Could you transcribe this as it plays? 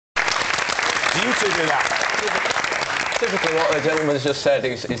Do you two do that? Typically, what the gentleman's just said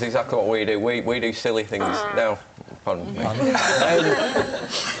is exactly what we do. We do silly things. Now, pardon me.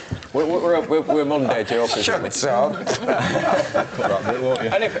 We're Monday jokers. Shut up.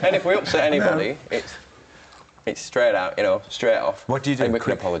 And if we upset anybody, it's straight out, you know, straight off. What do you do? And we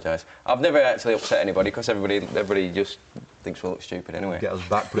can apologise. I've never actually upset anybody because everybody just thinks we look stupid anyway. Get us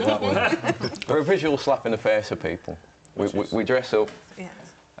back, put it that way. We're a visual slap in the face of people. We dress up. Yes.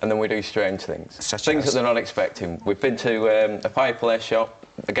 And then we do strange things. Things that they're not expecting. We've been to a fireplace shop,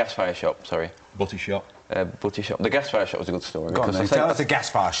 a gas fire shop, sorry. Butty shop. Butty shop. The gas fire shop was a good story. Go on, then. Tell us the gas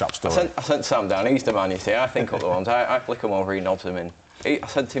fire shop story. I sent Sam down. He's the man, you see. I think up the ones. I flick him over, he nods them in. I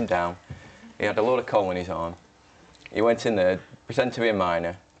sent him down. He had a load of coal in his arm. He went in there, pretended to be a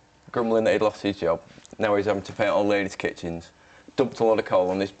miner, grumbling that he'd lost his job. Now he's having to paint old ladies' kitchens. Dumped a load of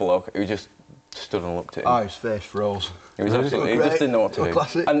coal on this bloke who just stood and looked at him. Oh, his face froze. He was absolutely, he just didn't know what to do.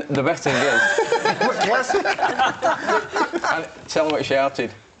 Classic. And the best thing is... Classic? And tell him what he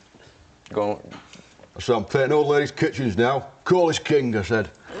shouted. Go on. So I'm painting old ladies' kitchens now. Coal is king, I said.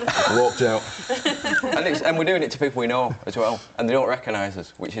 Walked out. And we're doing it to people we know as well. And they don't recognise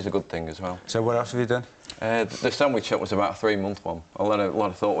us, which is a good thing as well. So what else have you done? The sandwich shop was about a 3-month one. A lot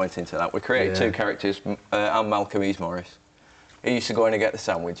of thought went into that. We created 2 characters, and Malcolm Ease Morris. He used to go in and get the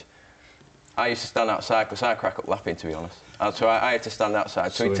sandwich. I used to stand outside because I crack up laughing, to be honest. And so I had to stand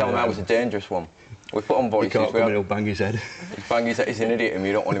outside. So he'd tell me I was a dangerous one. We put on voices. He can't come in, he'll bang his head. He'd bang his head. He's an idiot and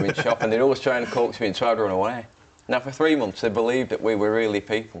you don't want him in shop. And they'd always try and coax me in, so I'd run away. Now, for 3 months, they believed that we were really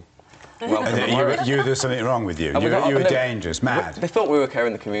people. And there was something wrong with you. You were dangerous, mad. They thought we were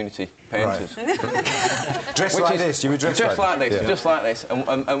caring the community, painters. Right. Dressed like this? You were dressed like this? Yeah. Just like this. And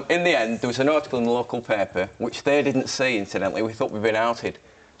in the end, there was an article in the local paper, which they didn't see, incidentally. We thought we'd been outed.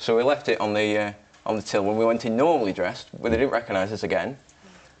 So we left it on the till. When we went in normally dressed, but they didn't recognise us again.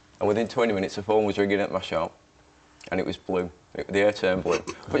 And within 20 minutes, the phone was ringing at my shop, and it was blue. The air turned blue.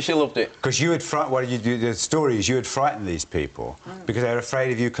 But she loved it. Because you had the story is you had frightened these people because they were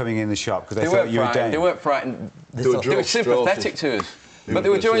afraid of you coming in the shop because they thought you were dangerous. They weren't frightened. They were sympathetic to us. But they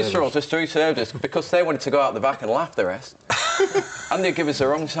were doing straws as true service because they wanted to go out the back and laugh the rest. And they'd give us the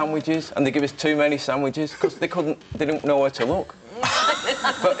wrong sandwiches, and they'd give us too many sandwiches because they didn't know where to look.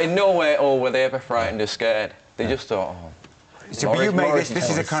 But in no way at all were they ever frightened or scared. They just thought, oh... So you make this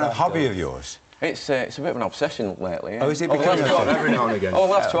is a kind of hobby of yours? It's a bit of an obsession lately, yeah. Oh, is it becoming every now and again? Oh,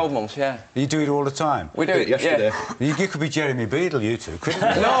 the last 12 months, yeah. You do it all the time? We do it yesterday. Yeah. You could be Jeremy Beadle, you two,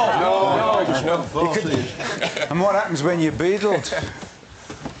 couldn't you? No. And what happens when you're beadled?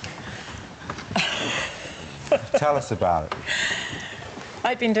 Tell us about it.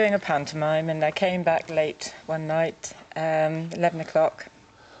 I'd been doing a pantomime and I came back late one night, 11 o'clock,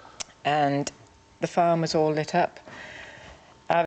 and the farm was all lit up.